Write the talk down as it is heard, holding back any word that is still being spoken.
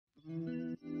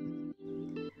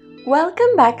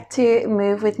Welcome back to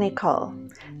Move with Nicole.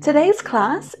 Today's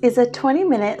class is a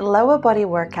 20-minute lower body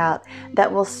workout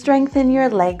that will strengthen your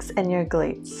legs and your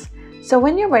glutes. So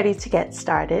when you're ready to get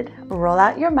started, roll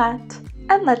out your mat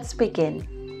and let's begin.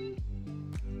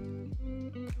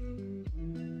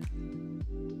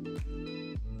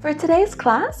 For today's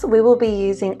class, we will be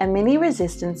using a mini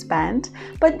resistance band,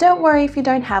 but don't worry if you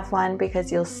don't have one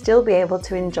because you'll still be able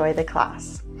to enjoy the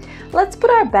class. Let's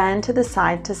put our band to the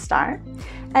side to start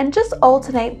and just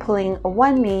alternate pulling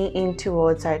one knee in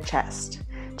towards our chest,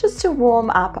 just to warm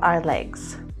up our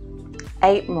legs.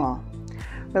 8 more.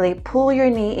 Really pull your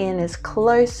knee in as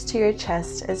close to your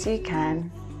chest as you can.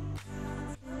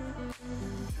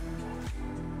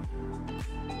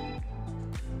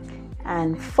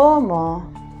 And 4 more.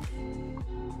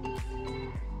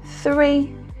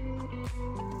 3,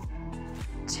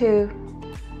 2,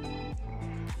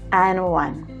 and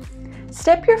 1.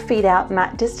 Step your feet out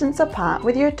mat distance apart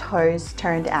with your toes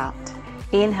turned out.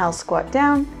 Inhale, squat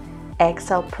down.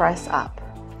 Exhale, press up.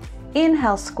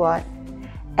 Inhale, squat.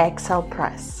 Exhale,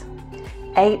 press.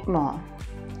 8 more.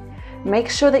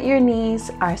 Make sure that your knees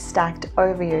are stacked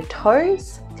over your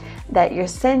toes, that you're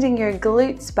sending your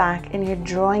glutes back and you're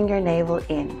drawing your navel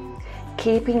in,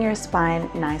 keeping your spine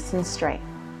nice and straight.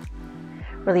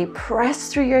 Really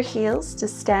press through your heels to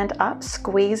stand up,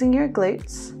 squeezing your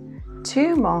glutes.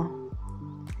 2 more.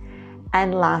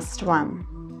 And last one.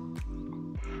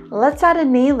 Let's add a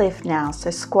knee lift now. So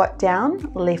squat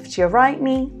down, lift your right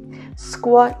knee,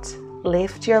 squat,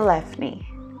 lift your left knee.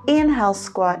 Inhale,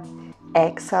 squat,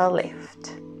 exhale,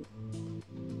 lift.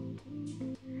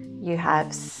 You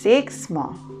have 6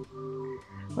 more.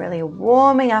 Really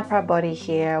warming up our body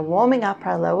here, warming up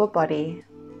our lower body.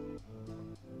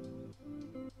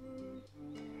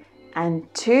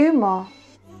 And 2 more.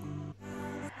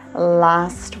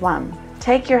 Last one.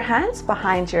 Take your hands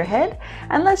behind your head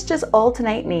and let's just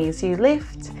alternate knees. You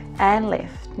lift and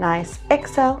lift. Nice.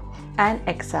 Exhale and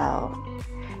exhale.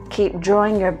 Keep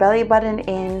drawing your belly button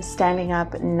in, standing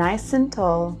up nice and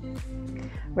tall.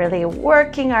 Really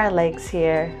working our legs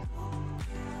here.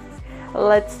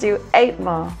 Let's do 8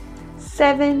 more.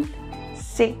 7,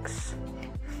 6,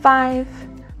 5,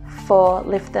 4.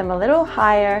 Lift them a little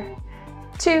higher.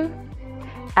 2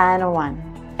 and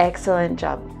 1. Excellent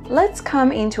job. Let's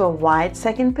come into a wide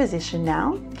second position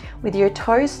now with your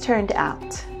toes turned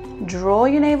out. Draw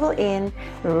your navel in,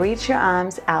 reach your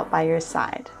arms out by your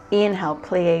side. Inhale,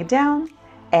 plie down,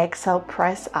 exhale,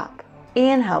 press up.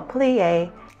 Inhale,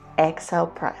 plie, exhale,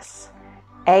 press.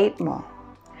 8 more.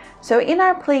 So in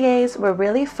our plies, we're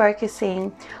really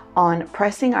focusing on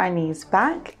pressing our knees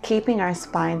back, keeping our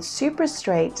spine super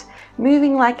straight,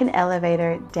 moving like an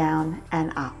elevator down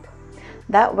and up.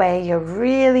 That way you're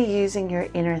really using your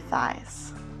inner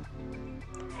thighs.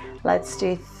 Let's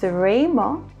do 3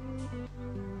 more.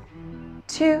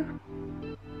 2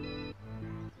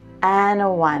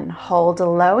 and 1. Hold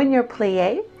low in your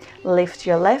plie. Lift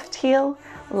your left heel,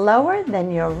 lower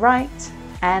than your right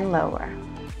and lower.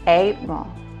 8 more.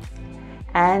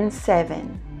 And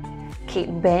 7.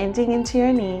 Keep bending into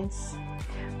your knees.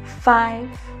 5,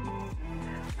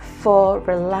 4.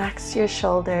 Relax your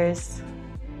shoulders.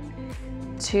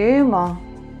 2 more.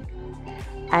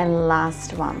 And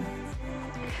last one.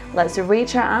 Let's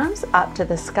reach our arms up to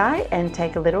the sky and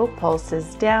take little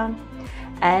pulses down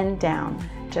and down.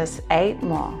 Just 8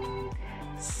 more.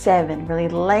 7. Really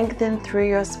lengthen through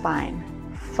your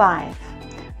spine. 5,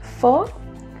 4,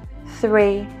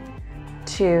 3,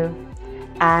 2,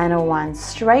 and 1.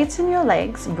 Straighten your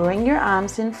legs. Bring your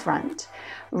arms in front.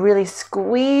 Really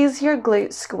squeeze your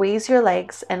glutes, squeeze your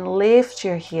legs, and lift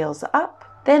your heels up.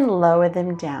 Then lower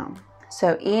them down.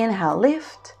 So inhale,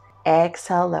 lift,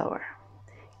 exhale, lower.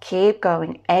 Keep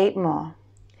going, 8 more.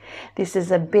 This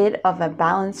is a bit of a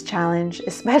balance challenge,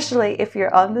 especially if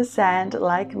you're on the sand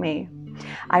like me.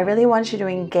 I really want you to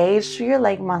engage through your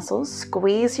leg muscles,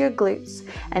 squeeze your glutes,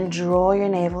 and draw your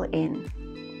navel in.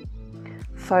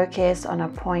 Focus on a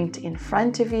point in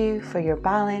front of you for your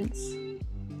balance.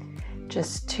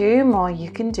 Just 2 more,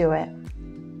 you can do it.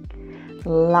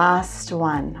 Last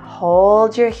one.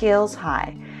 Hold your heels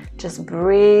high. Just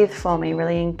breathe for me.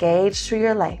 Really engage through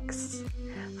your legs.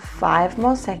 5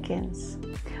 more seconds.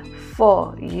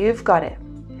 4. You've got it.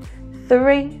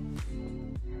 3,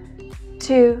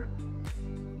 2,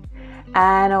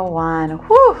 and 1.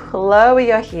 Whew. Lower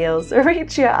your heels.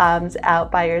 Reach your arms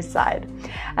out by your side.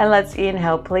 And let's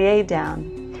inhale, plie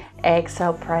down.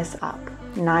 Exhale, press up.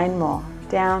 9 more.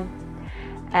 Down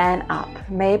and up.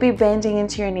 Maybe bending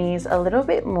into your knees a little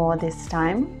bit more this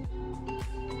time.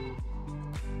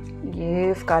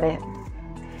 You've got it.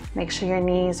 Make sure your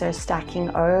knees are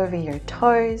stacking over your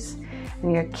toes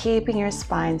and you're keeping your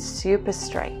spine super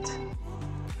straight.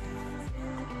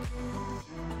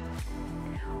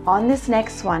 On this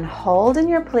next one, hold in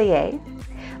your plie,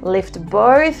 lift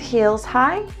both heels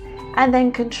high, and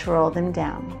then control them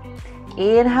down.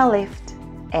 Inhale, lift,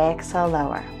 exhale,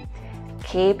 lower.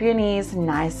 Keep your knees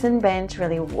nice and bent,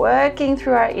 really working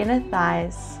through our inner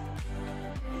thighs.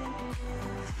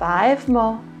 5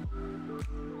 more.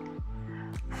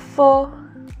 4.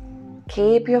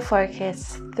 Keep your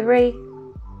focus. 3.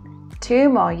 2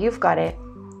 more, you've got it.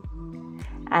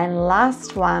 And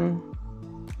last one.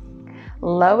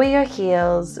 Lower your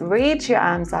heels, reach your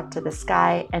arms up to the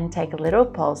sky and take little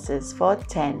pulses for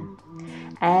 10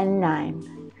 and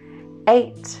 9,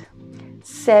 8,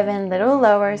 7, little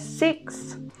lower,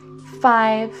 6,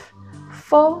 5,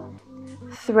 4,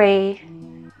 3,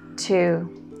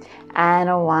 2,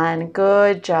 and 1.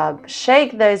 Good job.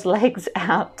 Shake those legs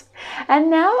out.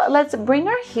 And now let's bring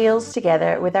our heels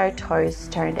together with our toes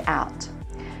turned out.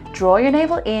 Draw your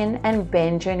navel in and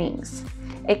bend your knees.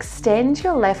 Extend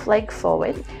your left leg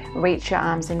forward, reach your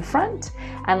arms in front,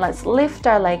 and let's lift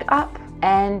our leg up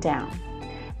and down.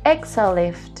 Exhale,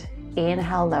 lift,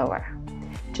 inhale, lower.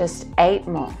 Just 8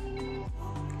 more.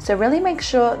 So really make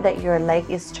sure that your leg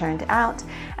is turned out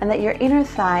and that your inner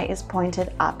thigh is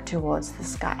pointed up towards the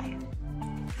sky.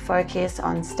 Focus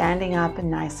on standing up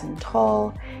nice and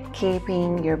tall,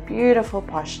 keeping your beautiful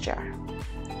posture.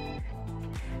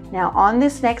 Now on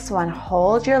this next one,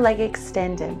 hold your leg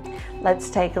extended. Let's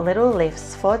take little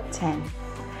lifts for 10,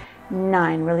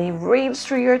 9, really reach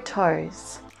through your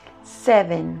toes,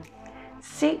 7,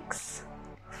 6,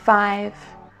 5,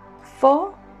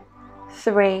 4,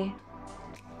 3,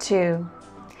 2,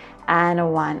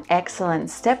 and 1. Excellent.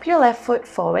 Step your left foot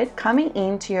forward, coming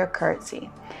into your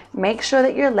curtsy. Make sure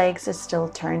that your legs are still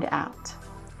turned out.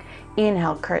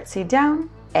 Inhale, curtsy down,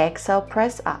 exhale,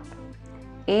 press up.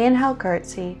 Inhale,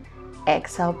 curtsy,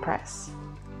 exhale, press.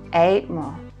 8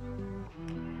 more.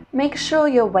 Make sure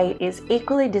your weight is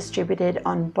equally distributed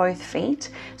on both feet,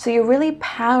 so you're really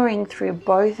powering through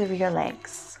both of your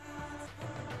legs.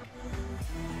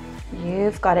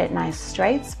 You've got it. Nice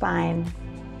straight spine.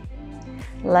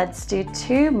 Let's do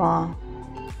 2 more.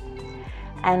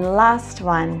 And last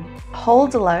one.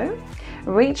 Hold low,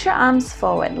 reach your arms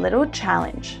forward, little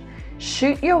challenge.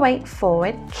 Shoot your weight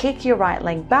forward, kick your right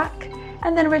leg back,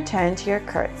 and then return to your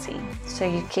curtsy. So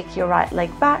you kick your right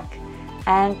leg back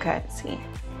and curtsy.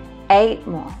 8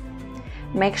 more.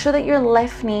 Make sure that your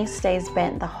left knee stays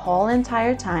bent the whole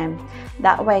entire time.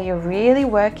 That way you're really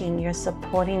working your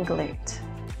supporting glute.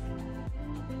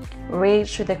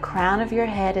 Reach through the crown of your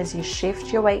head as you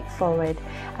shift your weight forward,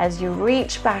 as you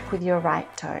reach back with your right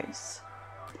toes.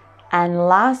 And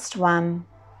last one.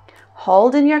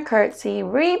 Hold in your curtsy,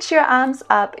 reach your arms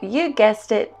up, you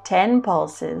guessed it, 10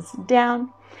 pulses,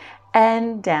 down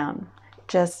and down.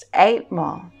 Just 8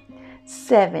 more.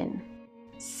 7,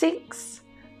 6,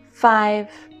 5,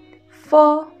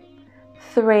 4,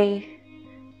 3,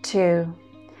 2,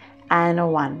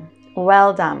 and 1.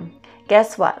 Well done.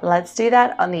 Guess what? Let's do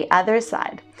that on the other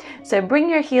side. So bring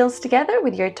your heels together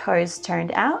with your toes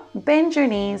turned out, bend your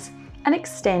knees, and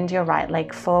extend your right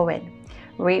leg forward.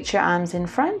 Reach your arms in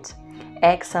front.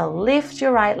 Exhale, lift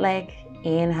your right leg.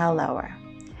 Inhale, lower.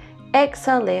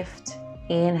 Exhale, lift.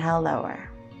 Inhale, lower.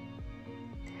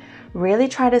 Really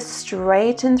try to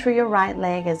straighten through your right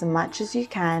leg as much as you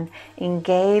can,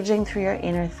 engaging through your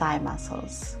inner thigh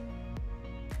muscles.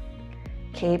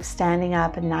 Keep standing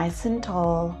up nice and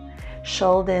tall,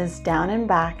 shoulders down and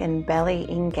back and belly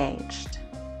engaged.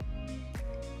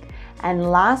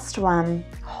 And last one,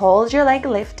 hold your leg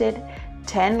lifted,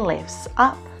 10 lifts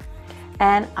up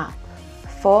and up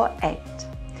for 8,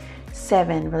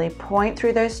 7, really point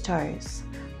through those toes,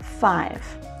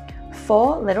 5,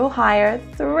 4, little higher,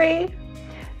 3,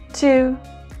 2,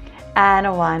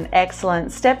 and 1.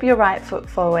 Excellent. Step your right foot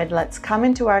forward. Let's come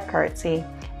into our curtsy.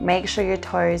 Make sure your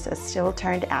toes are still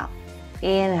turned out.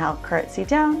 Inhale, curtsy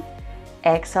down.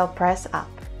 Exhale, press up.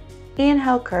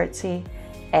 Inhale, curtsy.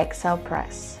 Exhale,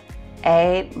 press.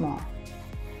 8 more.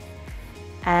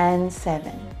 And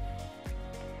 7.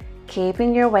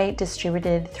 Keeping your weight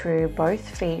distributed through both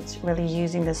feet, really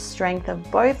using the strength of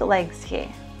both legs here.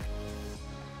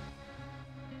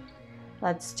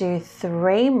 Let's do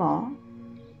 3 more.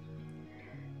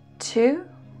 2,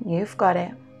 you've got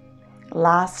it.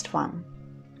 Last one.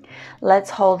 Let's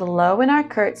hold low in our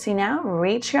curtsy now.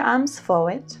 Reach your arms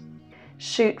forward.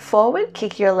 Shoot forward,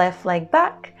 kick your left leg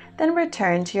back, then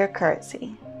return to your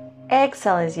curtsy.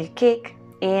 Exhale as you kick,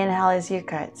 inhale as you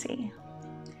curtsy.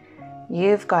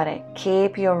 You've got it.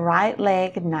 Keep your right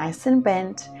leg nice and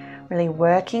bent, really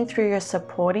working through your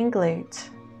supporting glute.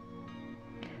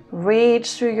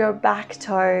 Reach through your back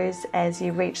toes as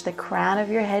you reach the crown of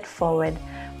your head forward,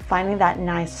 finding that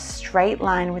nice straight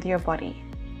line with your body.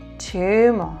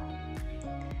 2 more.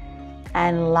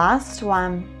 And last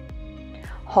one.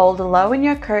 Hold low in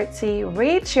your curtsy,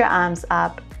 reach your arms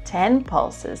up, 10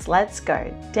 pulses. Let's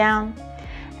go. Down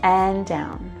and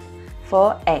down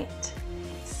for 8,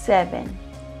 7,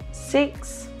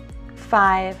 6,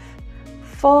 5,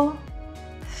 4,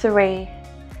 3,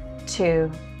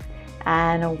 2,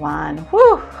 and 1.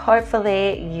 Woo!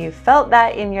 Hopefully you felt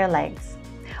that in your legs.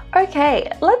 Okay,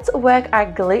 let's work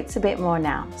our glutes a bit more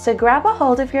now. So grab a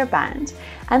hold of your band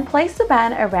and place the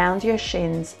band around your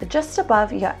shins just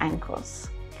above your ankles.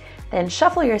 Then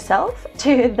shuffle yourself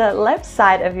to the left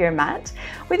side of your mat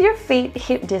with your feet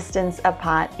hip distance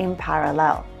apart in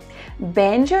parallel.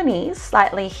 Bend your knees,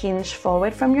 slightly hinge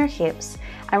forward from your hips,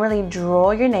 and really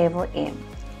draw your navel in.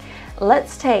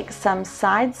 Let's take some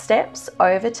side steps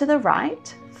over to the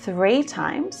right 3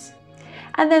 times,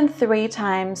 and then 3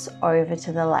 times over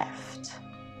to the left.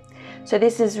 So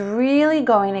this is really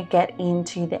going to get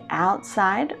into the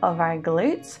outside of our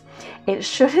glutes. It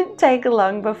shouldn't take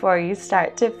long before you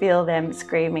start to feel them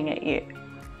screaming at you.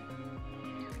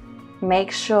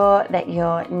 Make sure that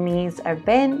your knees are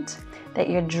bent, that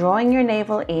you're drawing your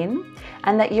navel in,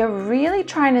 and that you're really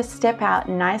trying to step out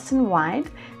nice and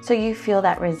wide so you feel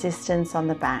that resistance on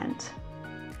the band.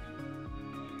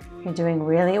 You're doing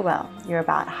really well. You're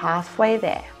about halfway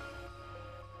there.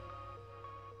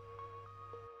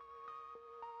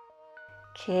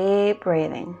 Keep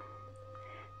breathing.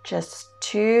 Just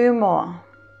 2 more.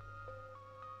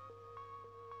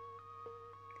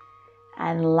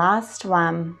 And last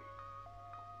one.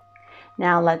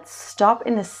 Now let's stop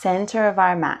in the center of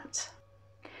our mat.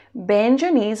 Bend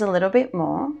your knees a little bit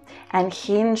more and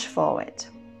hinge forward.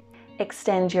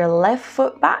 Extend your left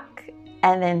foot back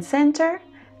and then center,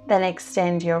 then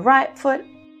extend your right foot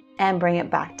and bring it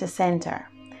back to center.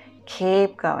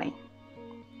 Keep going.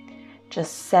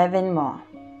 Just 7 more.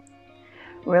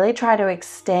 Really try to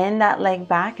extend that leg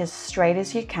back as straight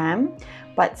as you can,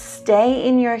 but stay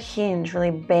in your hinge,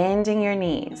 really bending your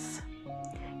knees.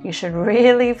 You should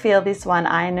really feel this one.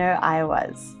 I know I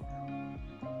was.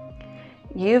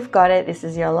 You've got it. This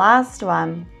is your last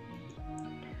one.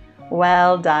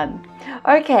 Well done.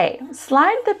 Okay,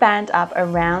 slide the band up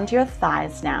around your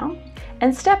thighs now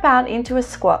and step out into a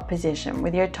squat position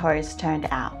with your toes turned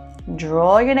out.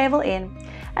 Draw your navel in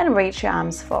and reach your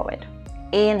arms forward.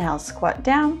 Inhale, squat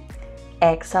down.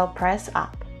 Exhale, press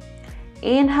up.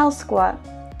 Inhale, squat.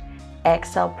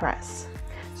 Exhale, press.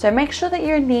 So make sure that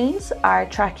your knees are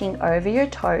tracking over your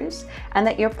toes and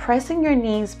that you're pressing your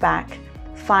knees back,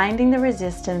 finding the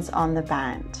resistance on the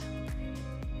band.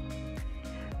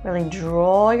 Really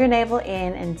draw your navel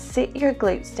in and sit your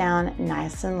glutes down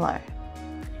nice and low.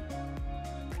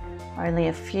 Only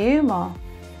a few more.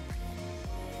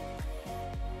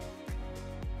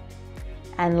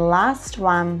 And last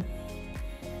one.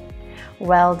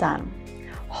 Well done.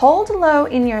 Hold low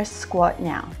in your squat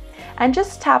now and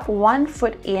just tap 1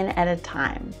 foot in at a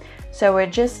time. So we're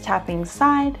just tapping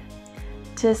side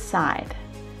to side.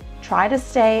 Try to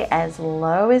stay as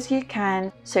low as you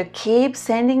can. So keep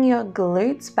sending your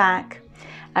glutes back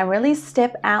and really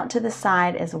step out to the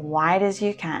side as wide as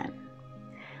you can.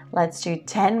 Let's do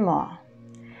 10 more.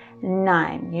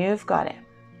 9, you've got it.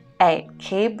 8,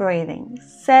 keep breathing.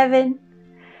 7,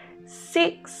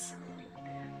 6,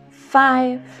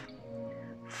 5,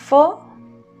 4,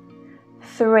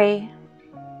 3,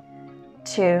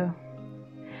 2,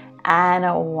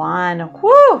 and 1.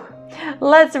 Woo!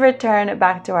 Let's return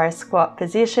back to our squat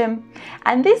position.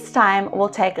 And this time we'll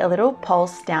take a little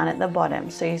pulse down at the bottom.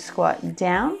 So you squat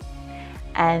down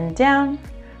and down,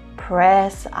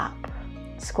 press up.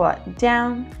 Squat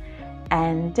down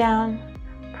and down,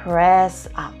 press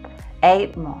up.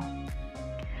 8 more.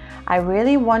 I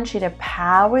really want you to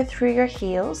power through your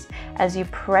heels as you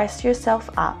press yourself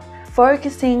up,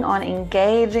 focusing on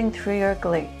engaging through your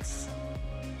glutes.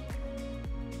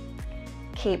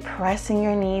 Keep pressing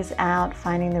your knees out,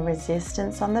 finding the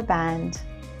resistance on the band.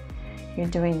 You're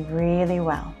doing really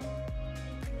well.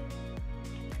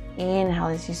 Inhale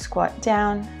as you squat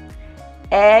down.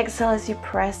 Exhale as you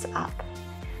press up.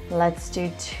 Let's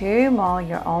do 2 more.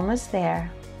 You're almost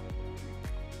there.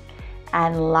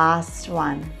 And last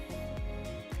one.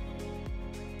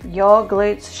 Your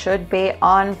glutes should be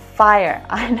on fire.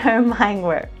 I know mine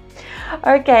were.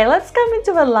 Okay, let's come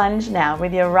into a lunge now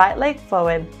with your right leg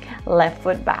forward, left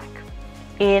foot back.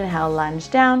 Inhale, lunge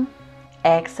down.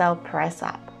 Exhale, press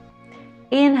up.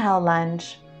 Inhale,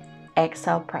 lunge.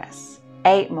 Exhale, press.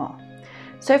 8 more.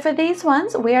 So for these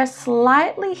ones, we are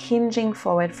slightly hinging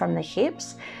forward from the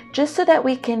hips just so that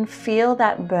we can feel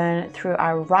that burn through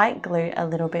our right glute a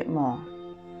little bit more.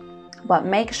 But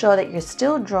make sure that you're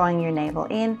still drawing your navel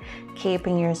in,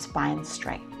 keeping your spine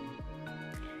straight.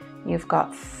 You've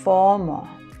got 4 more.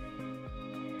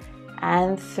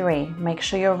 And 3. Make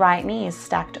sure your right knee is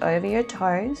stacked over your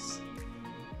toes.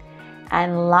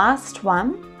 And last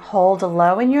one, hold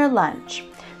low in your lunge.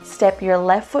 Step your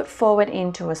left foot forward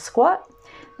into a squat,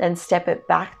 then step it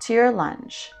back to your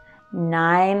lunge.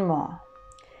 9 more.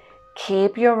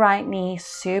 Keep your right knee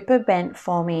super bent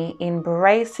for me,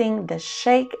 embracing the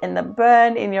shake and the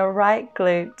burn in your right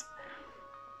glute.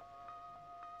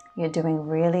 You're doing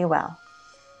really well.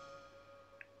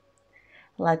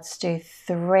 Let's do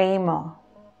 3 more.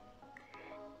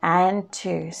 And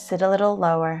 2. Sit a little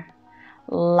lower.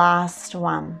 Last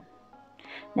one.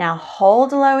 Now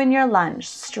hold low in your lunge.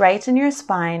 Straighten your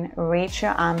spine. Reach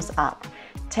your arms up.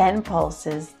 10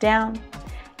 pulses. Down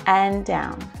and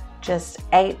down. Just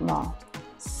 8 more.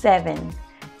 7,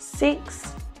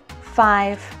 6,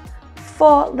 5,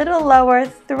 4. Little lower.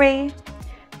 3,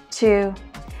 2,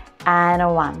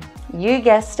 and 1. You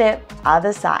guessed it,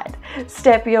 other side.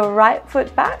 Step your right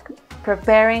foot back,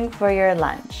 preparing for your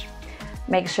lunge.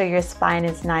 Make sure your spine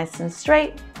is nice and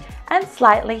straight and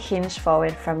slightly hinge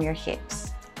forward from your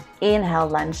hips. Inhale,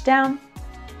 lunge down.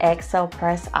 Exhale,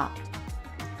 press up.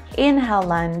 Inhale,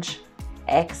 lunge.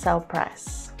 Exhale,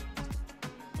 press.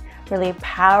 Really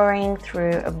powering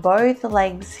through both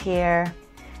legs here.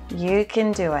 You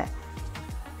can do it.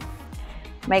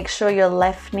 Make sure your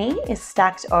left knee is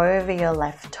stacked over your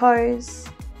left toes.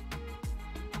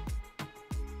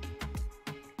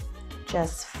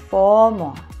 Just 4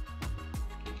 more.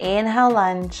 Inhale,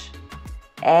 lunge.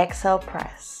 Exhale,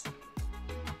 press.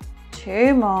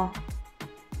 2 more.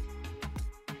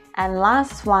 And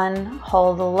last one,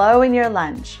 hold low in your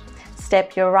lunge.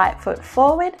 Step your right foot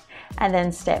forward and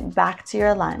then step back to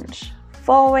your lunge.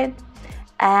 Forward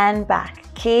and back.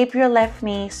 Keep your left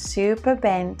knee super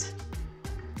bent.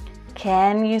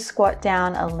 Can you squat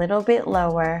down a little bit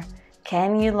lower?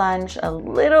 Can you lunge a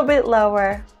little bit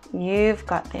lower? You've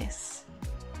got this.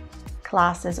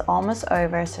 Class is almost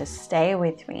over, so stay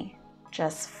with me.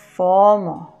 Just 4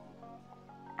 more.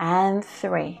 And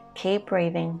 3. Keep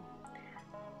breathing.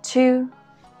 2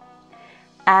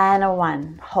 and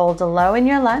 1. Hold low in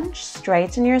your lunge.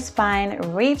 Straighten your spine.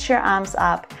 Reach your arms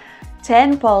up.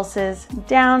 10 pulses.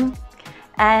 Down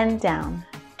and down.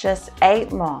 Just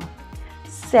 8 more.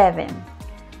 7,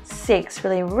 6,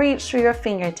 really reach through your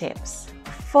fingertips.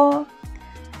 4,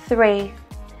 3,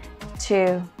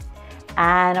 2,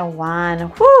 and 1.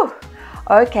 Whew!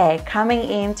 Okay, coming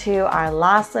into our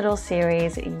last little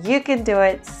series. You can do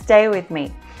it. Stay with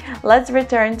me. Let's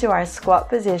return to our squat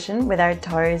position with our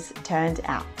toes turned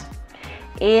out.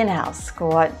 Inhale,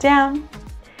 squat down.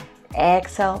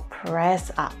 Exhale,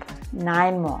 press up.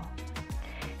 9 more.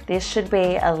 This should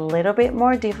be a little bit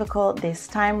more difficult this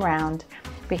time round,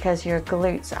 because your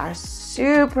glutes are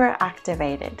super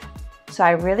activated. So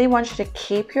I really want you to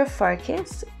keep your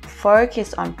focus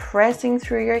on pressing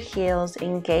through your heels,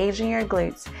 engaging your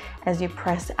glutes as you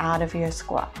press out of your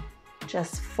squat.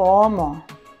 Just 4 more.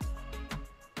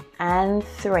 And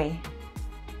 3,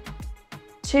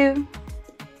 2,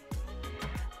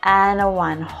 and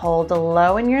 1. Hold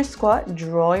low in your squat,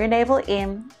 draw your navel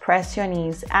in, press your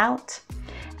knees out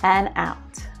and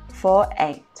out for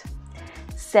 8.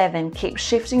 7, keep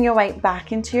shifting your weight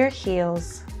back into your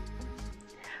heels.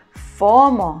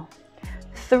 4 more.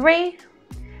 3,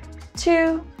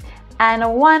 2,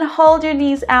 and 1. Hold your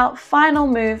knees out. Final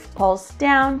move, pulse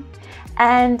down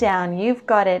and down. You've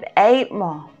got it. 8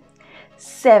 more.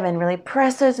 7, really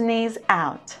press those knees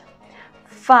out.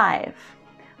 5,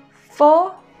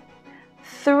 4,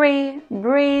 3,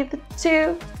 breathe.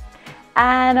 2,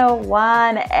 and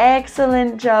 1.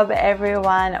 Excellent job,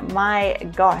 everyone. My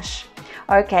gosh.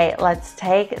 Okay, let's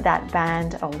take that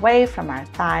band away from our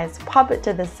thighs, pop it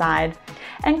to the side,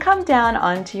 and come down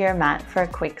onto your mat for a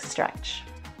quick stretch.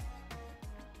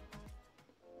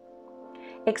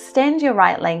 Extend your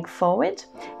right leg forward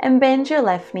and bend your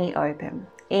left knee open.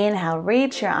 Inhale,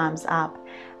 reach your arms up,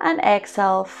 and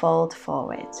exhale, fold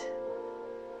forward.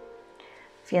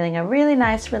 Feeling a really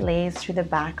nice release through the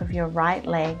back of your right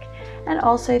leg and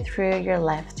also through your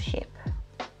left hip.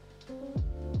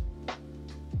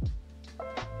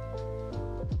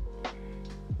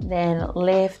 Then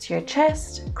lift your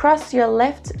chest, cross your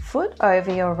left foot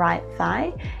over your right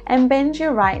thigh and bend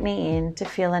your right knee in to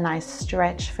feel a nice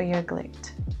stretch for your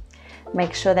glute.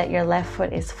 Make sure that your left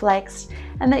foot is flexed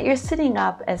and that you're sitting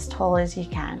up as tall as you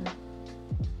can.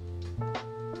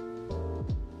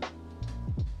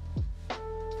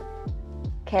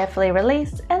 Carefully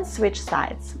release and switch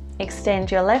sides. Extend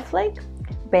your left leg,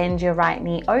 bend your right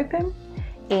knee open.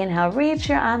 Inhale, reach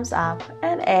your arms up,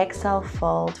 and exhale,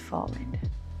 fold forward.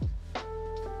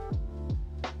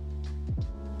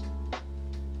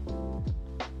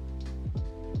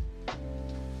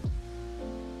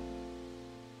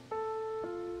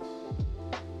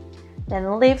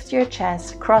 Then lift your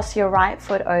chest, cross your right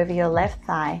foot over your left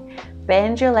thigh,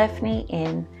 bend your left knee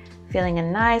in, feeling a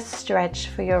nice stretch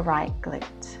for your right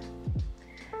glute.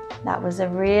 That was a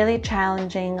really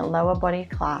challenging lower body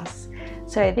class,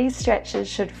 so these stretches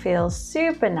should feel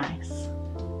super nice.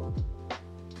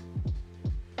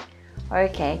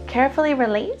 Okay, carefully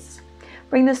release.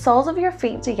 Bring the soles of your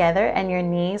feet together and your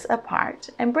knees apart,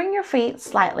 and bring your feet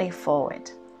slightly forward.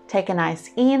 Take a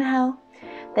nice inhale.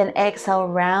 Then exhale,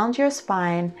 round your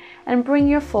spine and bring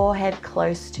your forehead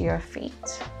close to your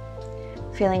feet.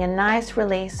 Feeling a nice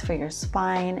release for your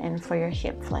spine and for your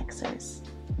hip flexors.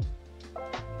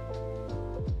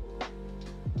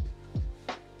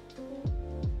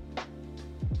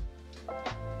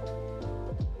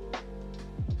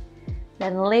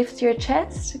 Then lift your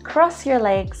chest, cross your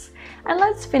legs, and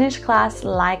let's finish class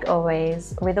like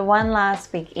always with one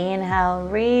last big inhale,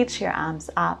 reach your arms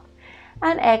up.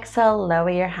 And exhale, lower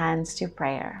your hands to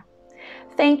prayer.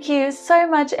 Thank you so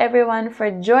much everyone for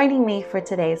joining me for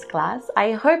today's class.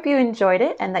 I hope you enjoyed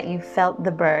it and that you felt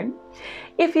the burn.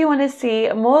 If you want to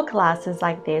see more classes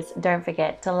like this, don't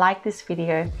forget to like this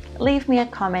video, leave me a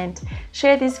comment,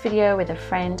 share this video with a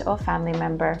friend or family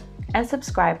member, and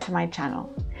subscribe to my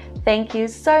channel. Thank you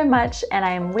so much, and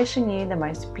I am wishing you the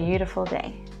most beautiful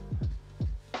day.